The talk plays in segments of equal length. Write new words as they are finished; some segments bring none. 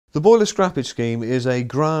The boiler scrappage scheme is a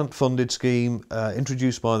grant-funded scheme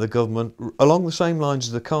introduced by the government along the same lines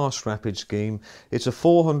as the car scrappage scheme. It's a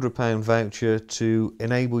 £400 voucher to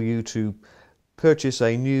enable you to purchase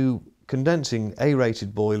a new condensing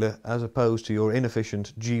A-rated boiler as opposed to your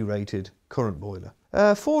inefficient G-rated current boiler.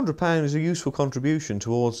 £400 is a useful contribution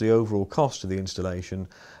towards the overall cost of the installation.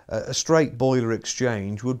 A straight boiler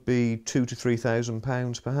exchange would be £2,000 to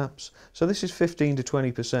 £3,000 perhaps. So this is 15 to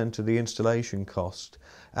 20% of the installation cost,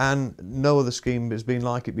 and no other scheme has been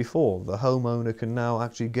like it before. The homeowner can now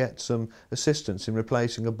actually get some assistance in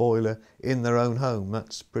replacing a boiler in their own home.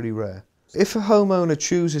 That's pretty rare. If a homeowner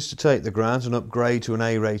chooses to take the grant and upgrade to an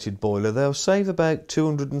A-rated boiler, they'll save about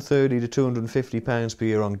 £230 to £250 per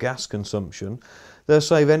year on gas consumption. They'll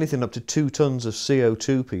save anything up to 2 tonnes of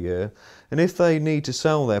CO2 per year, and if they need to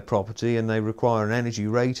sell their property and they require an energy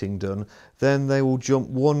rating done, then they will jump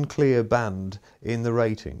one clear band in the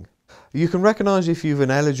rating. You can recognise if you've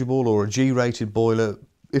an eligible or a G-rated boiler.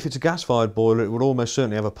 If it's a gas-fired boiler, it would almost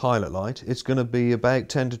certainly have a pilot light. It's going to be about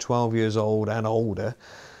 10 to 12 years old and older.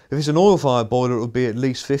 If it's an oil-fired boiler, it would be at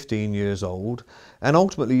least 15 years old, and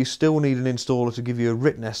ultimately you still need an installer to give you a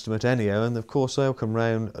written estimate anyhow, and of course they'll come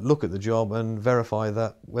round, look at the job and verify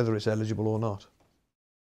that whether it's eligible or not.